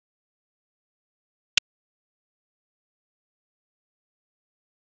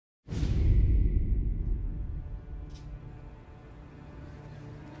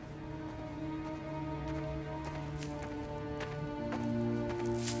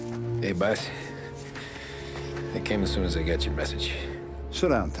Hey, boss. I came as soon as I got your message. Sit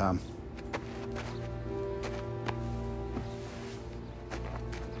down, Tom.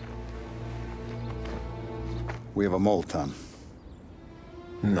 We have a mole, Tom.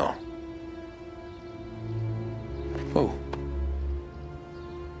 No. Oh.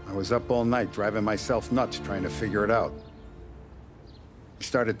 I was up all night driving myself nuts trying to figure it out. I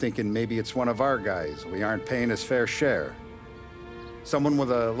started thinking maybe it's one of our guys. We aren't paying his fair share. Someone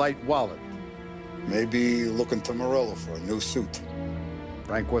with a light wallet. Maybe looking to Morello for a new suit.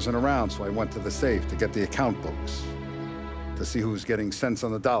 Frank wasn't around, so I went to the safe to get the account books. To see who's getting cents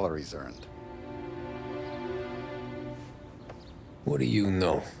on the dollar he's earned. What do you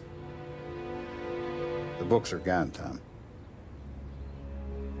know? The books are gone, Tom.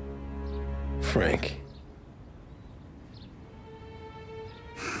 Frank.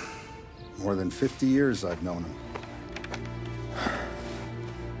 More than 50 years I've known him.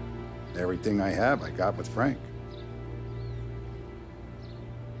 Everything I have, I got with Frank.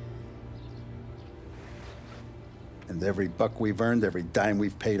 And every buck we've earned, every dime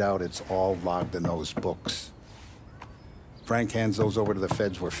we've paid out, it's all logged in those books. Frank hands those over to the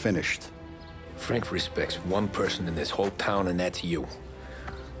feds, we're finished. Frank respects one person in this whole town, and that's you.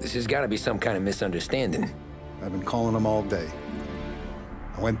 This has got to be some kind of misunderstanding. I've been calling him all day.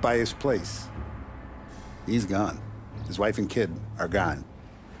 I went by his place. He's gone. His wife and kid are gone.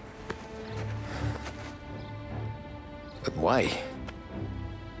 But why?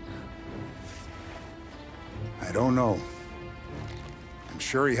 I don't know. I'm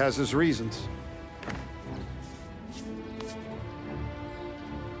sure he has his reasons.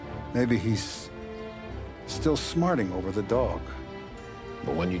 Maybe he's still smarting over the dog.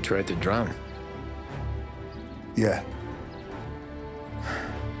 But when you tried to drown? Yeah.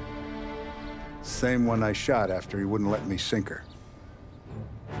 Same one I shot after he wouldn't let me sink her.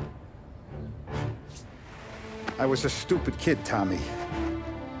 I was a stupid kid, Tommy.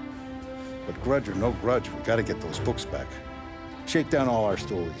 But grudge or no grudge, we gotta get those books back. Shake down all our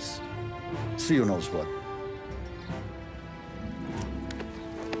stories. See who knows what.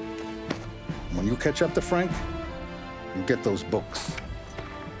 When you catch up to Frank, you get those books.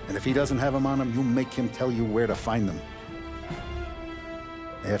 And if he doesn't have them on him, you make him tell you where to find them.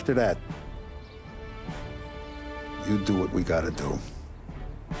 After that, you do what we gotta do.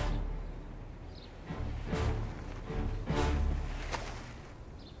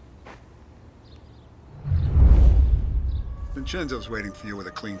 Vincenzo's waiting for you with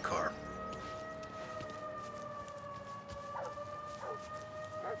a clean car.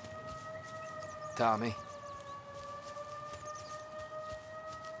 Tommy.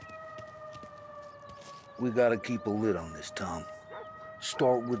 We gotta keep a lid on this, Tom.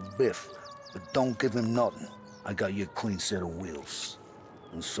 Start with Biff, but don't give him nothing. I got you a clean set of wheels.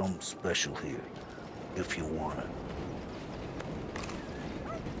 And something special here, if you want it.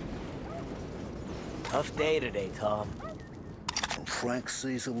 Tough day today, Tom. When Frank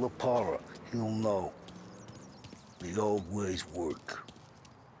sees a La Parra, he'll know. The old ways work.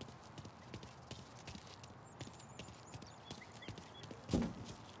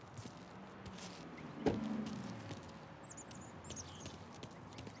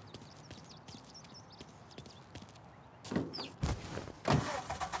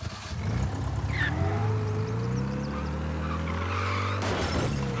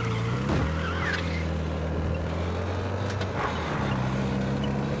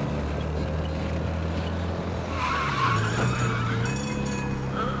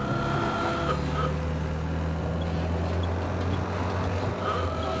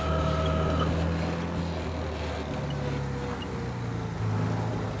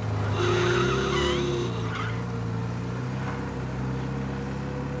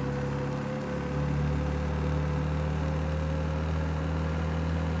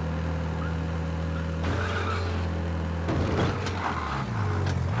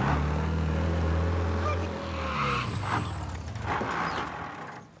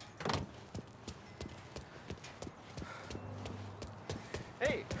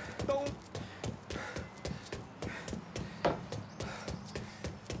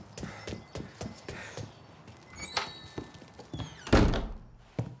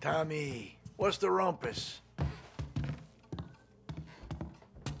 Tommy, what's the rumpus?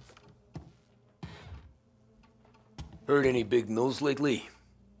 Heard any big news lately?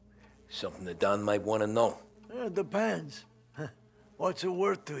 Something that Don might want to know. It depends. What's it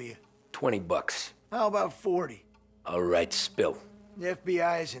worth to you? $20. How about 40? All right, spill. The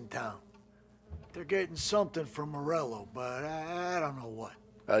FBI's in town. They're getting something from Morello, but I don't know what.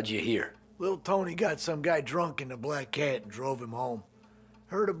 How'd you hear? Little Tony got some guy drunk in the Black Cat and drove him home.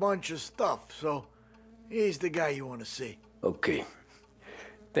 Heard a bunch of stuff, so he's the guy you want to see. Okay.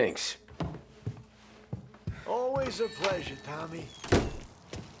 Thanks. Always a pleasure, Tommy.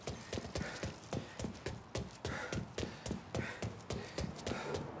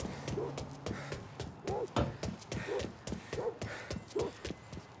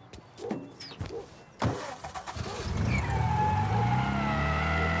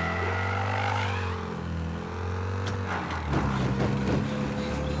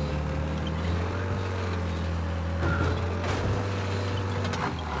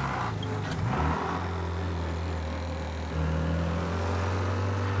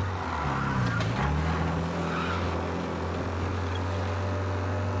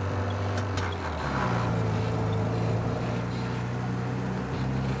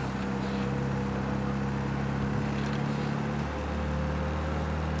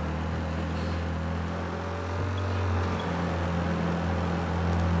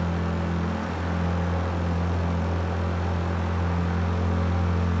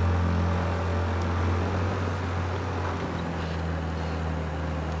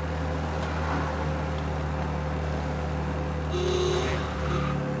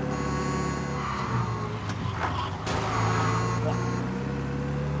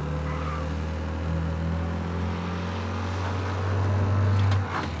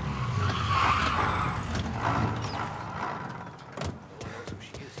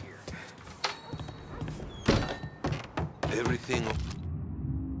 Everything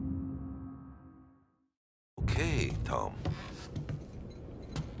okay, Tom?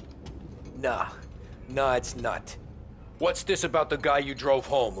 Nah, it's not. What's this about the guy you drove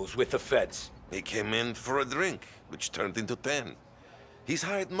home who's with the feds? He came in for a drink, which turned into 10. He's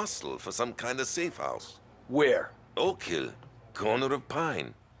hired muscle for some kind of safe house. Where? Oak Hill, corner of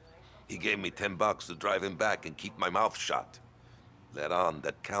Pine. He gave me $10 to drive him back and keep my mouth shut. Let on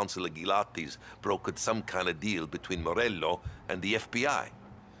that Councilor Gilatti's brokered some kind of deal between Morello and the FBI.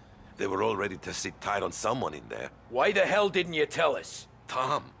 They were all ready to sit tight on someone in there. Why the hell didn't you tell us?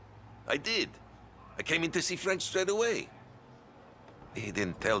 Tom, I did. I came in to see Frank straight away. He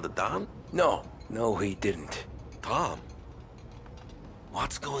didn't tell the Don? No, he didn't. Tom,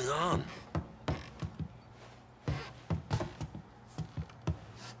 what's going on?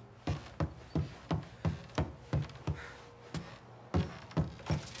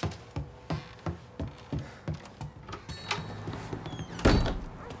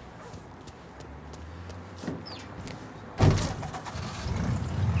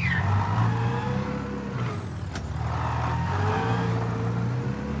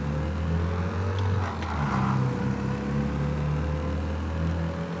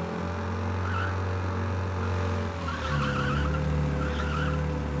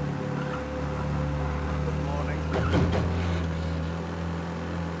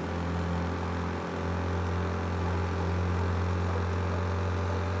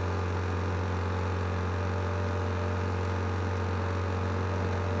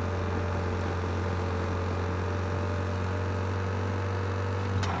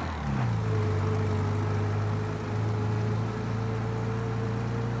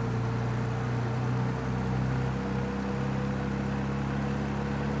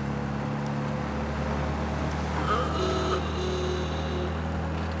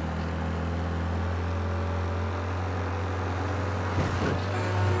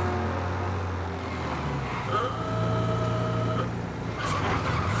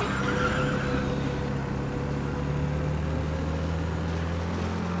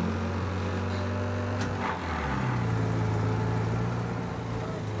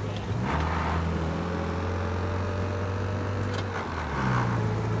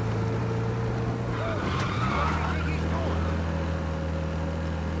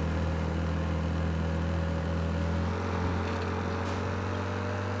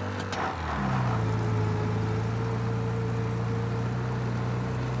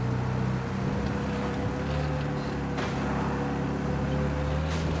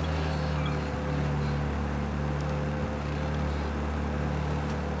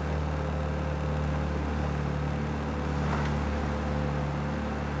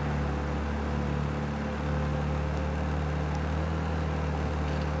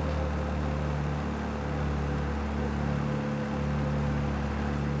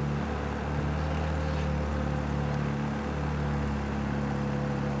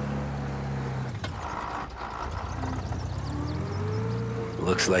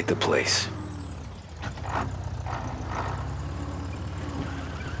 Looks like the place.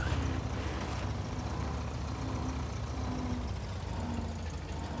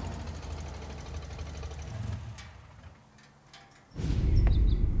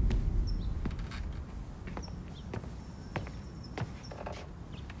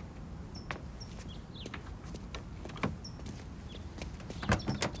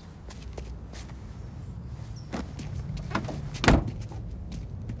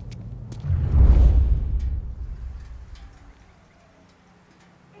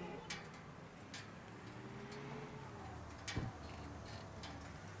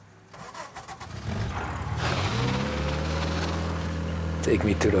 Take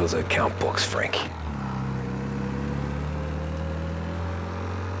me to those account books, Frank.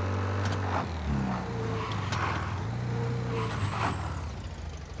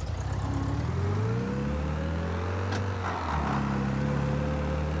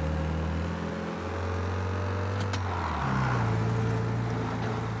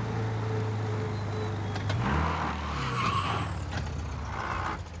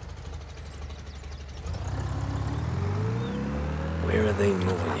 Where are they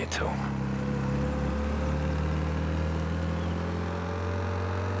moving you to?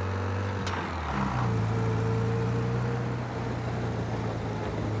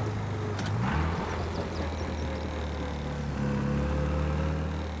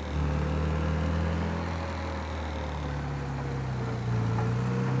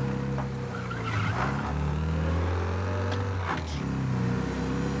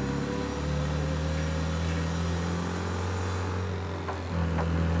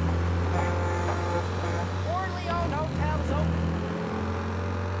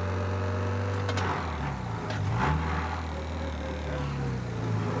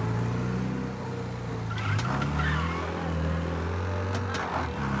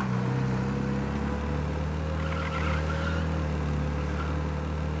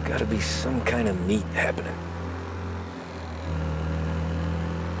 Gotta be some kind of meet happening.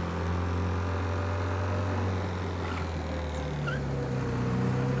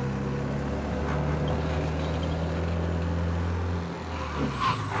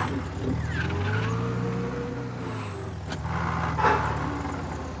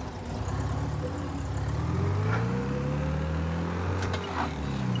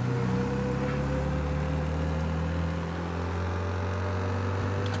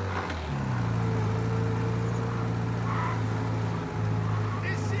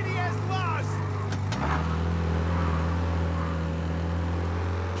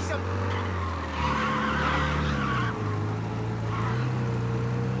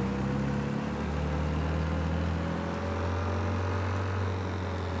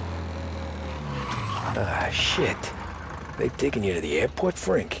 Ah, shit. They taking you to the airport,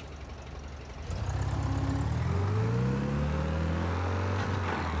 Frank?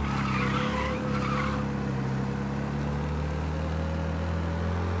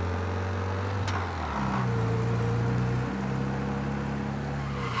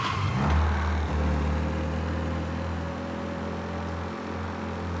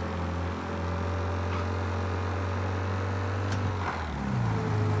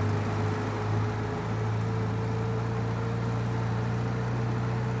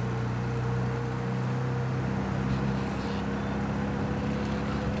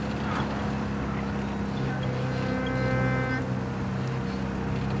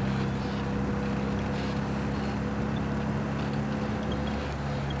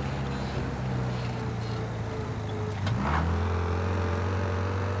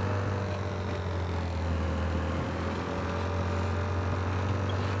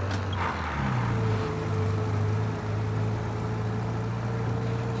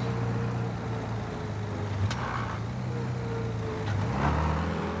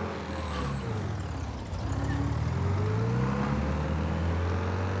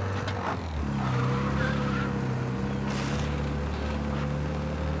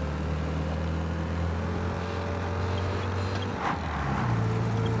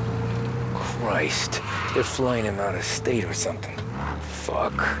 Christ, they're flying him out of state or something.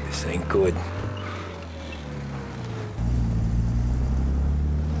 Fuck, this ain't good.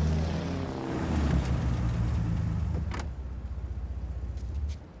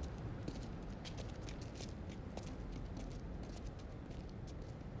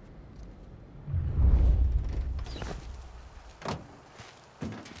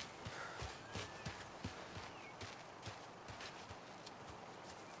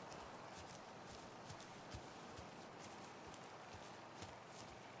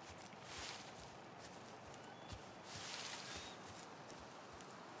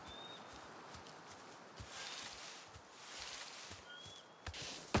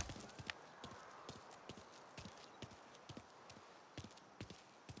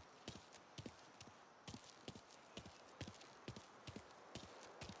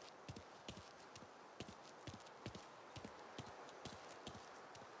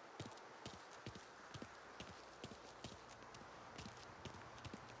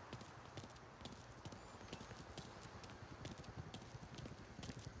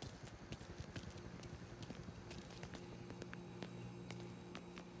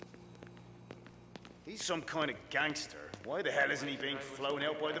 He's some kind of gangster. Why the hell isn't he being flown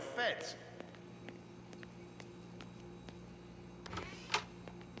out by the feds?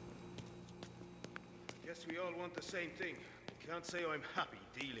 Guess we all want the same thing. Can't say I'm happy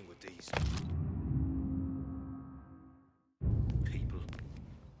dealing with these people.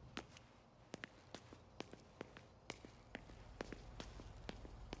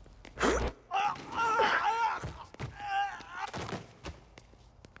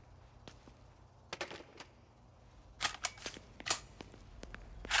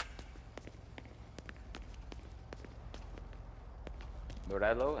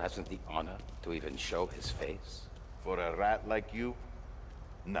 Morello hasn't the honor to even show his face? For a rat like you?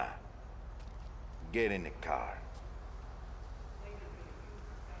 Nah. Get in the car.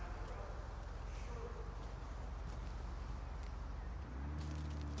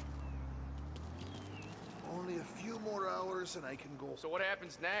 Only a few more hours and I can go. So what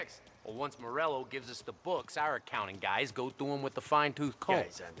happens next? Well, once Morello gives us the books, our accounting guys go through them with the fine-tooth comb.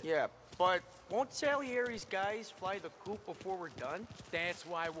 Yeah, but won't Salieri's guys fly the coop before we're done? That's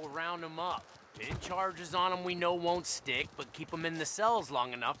why we'll round them up. Pin charges on them we know won't stick, but keep them in the cells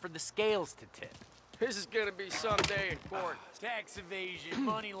long enough for the scales to tip. This is gonna be some day in court. Tax evasion,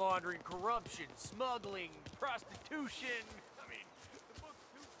 money laundering, corruption, smuggling, prostitution. I mean, the book's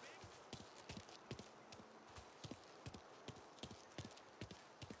too big.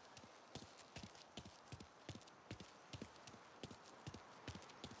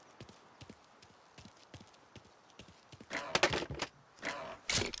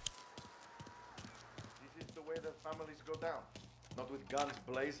 This is the way that families go down. Not with guns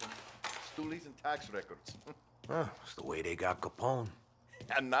blazing, stoolies and tax records. It's the way they got Capone.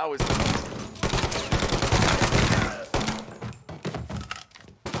 And now it's the...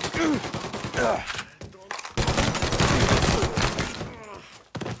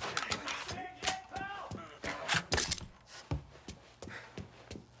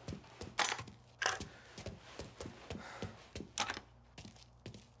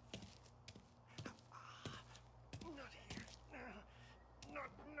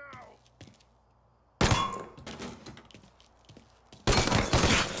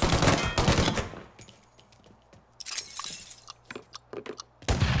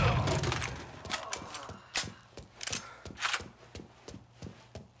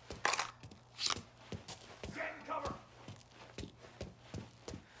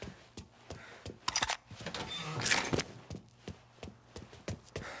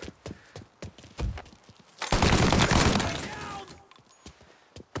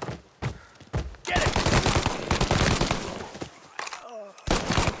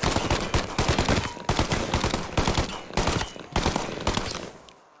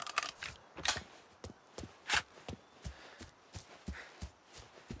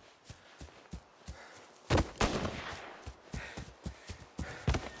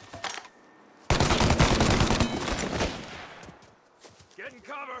 Get in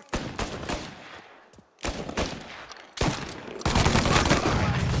cover!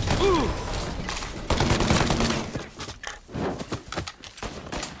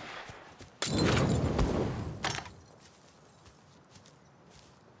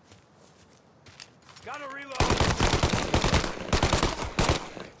 Gotta reload!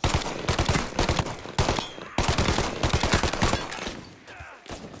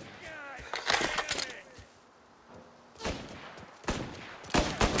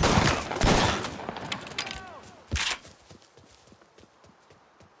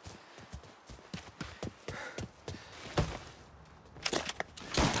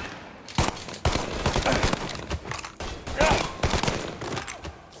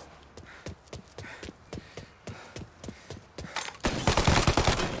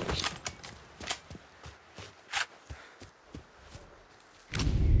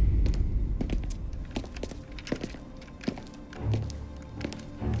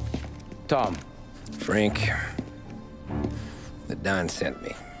 Tom. Frank, the Don sent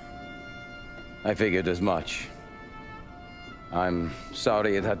me. I figured as much. I'm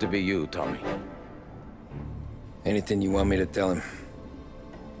sorry it had to be you, Tommy. Anything you want me to tell him?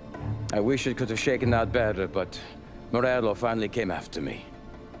 I wish it could have shaken out better, but Morello finally came after me.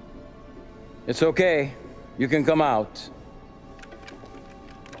 It's okay. You can come out.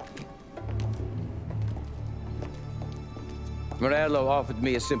 Morello offered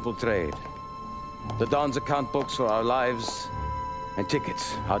me a simple trade. The Don's account books for our lives and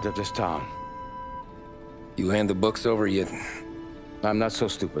tickets out of this town. You hand the books over yet? I'm not so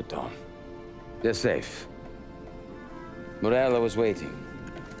stupid, Don. They're safe. Morello was waiting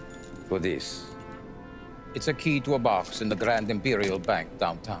for this. It's a key to a box in the Grand Imperial Bank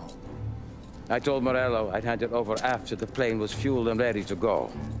downtown. I told Morello I'd hand it over after the plane was fueled and ready to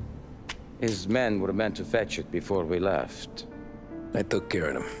go. His men were meant to fetch it before we left. I took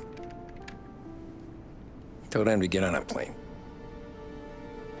care of them. Tell them to get on a plane.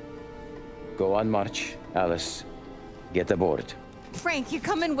 Go on, March. Alice, get aboard. Frank, you're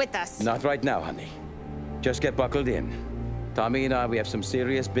coming with us. Not right now, honey. Just get buckled in. Tommy and I, we have some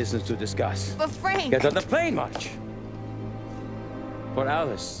serious business to discuss. But Frank... Get on the plane, March! For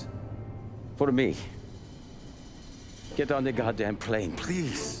Alice. For me. Get on the goddamn plane,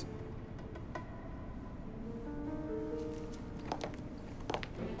 please.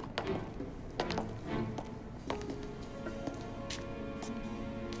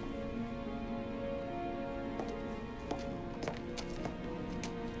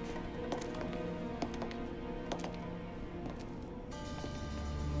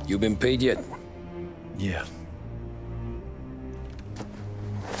 You been paid yet? Yeah.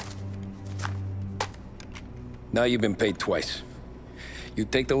 Now you've been paid twice. You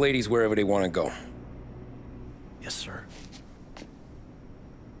take the ladies wherever they want to go. Yes, sir.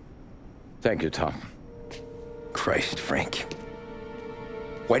 Thank you, Tom. Christ, Frank.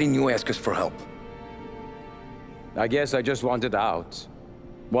 Why didn't you ask us for help? I guess I just wanted out.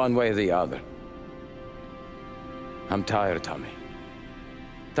 One way or the other. I'm tired, Tommy.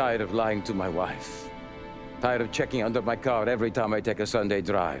 Tired of lying to my wife. Tired of checking under my car every time I take a Sunday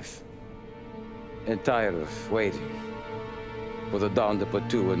drive. And tired of waiting for the dawn to put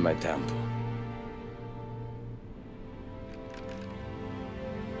two in my temple.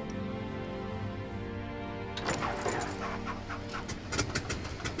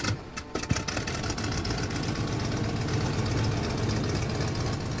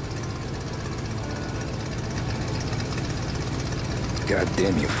 God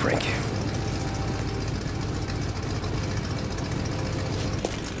damn you, Frank.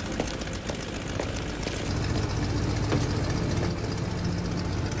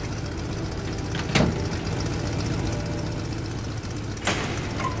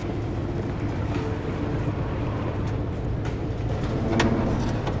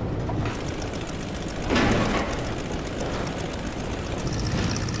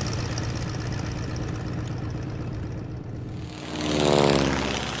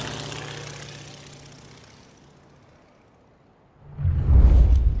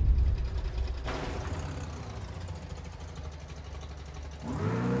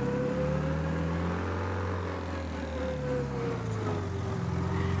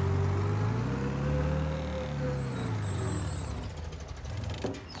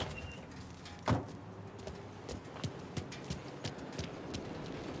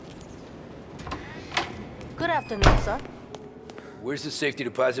 Good afternoon, sir. Where's the safety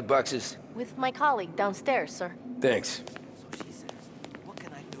deposit boxes? With my colleague downstairs, sir. Thanks.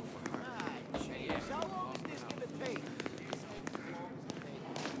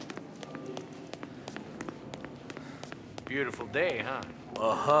 Beautiful day, huh?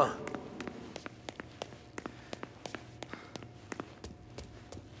 Uh-huh.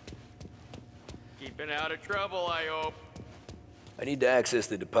 Keeping out of trouble, I hope. I need to access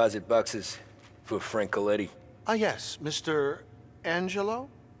the deposit boxes for Frank Coletti. Ah, yes, Mr. Angelo?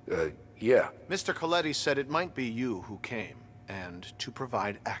 Yeah. Mr. Coletti said it might be you who came, and to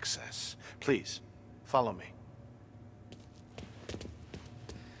provide access. Please, follow me.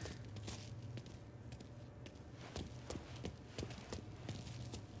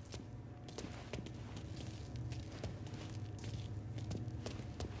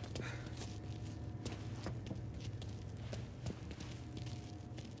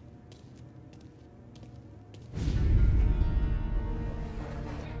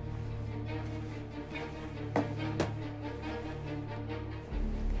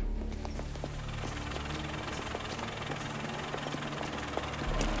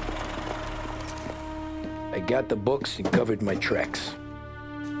 I got the books and covered my tracks.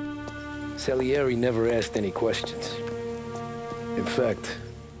 Salieri never asked any questions. In fact,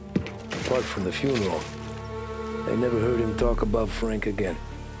 apart from the funeral, I never heard him talk about Frank again.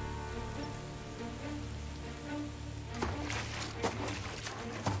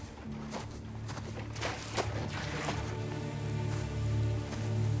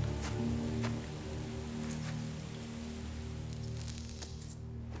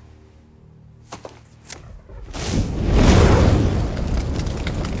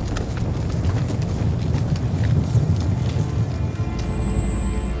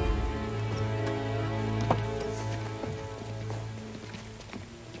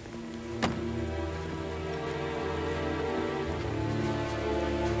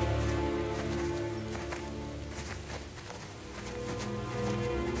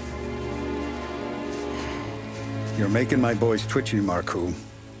 You're making my boys twitchy, Marcoux.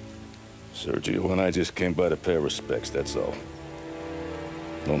 Sergio and I just came by to pay respects, that's all.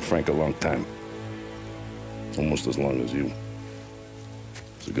 Known Frank a long time. Almost as long as you.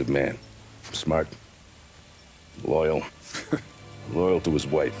 He's a good man. Smart. Loyal. Loyal to his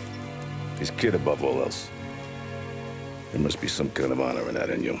wife. His kid above all else. There must be some kind of honor in that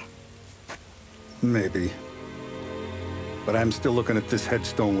in you. Maybe. But I'm still looking at this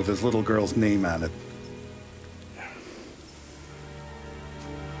headstone with his little girl's name on it.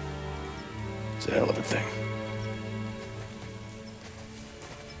 It's a hell of a thing.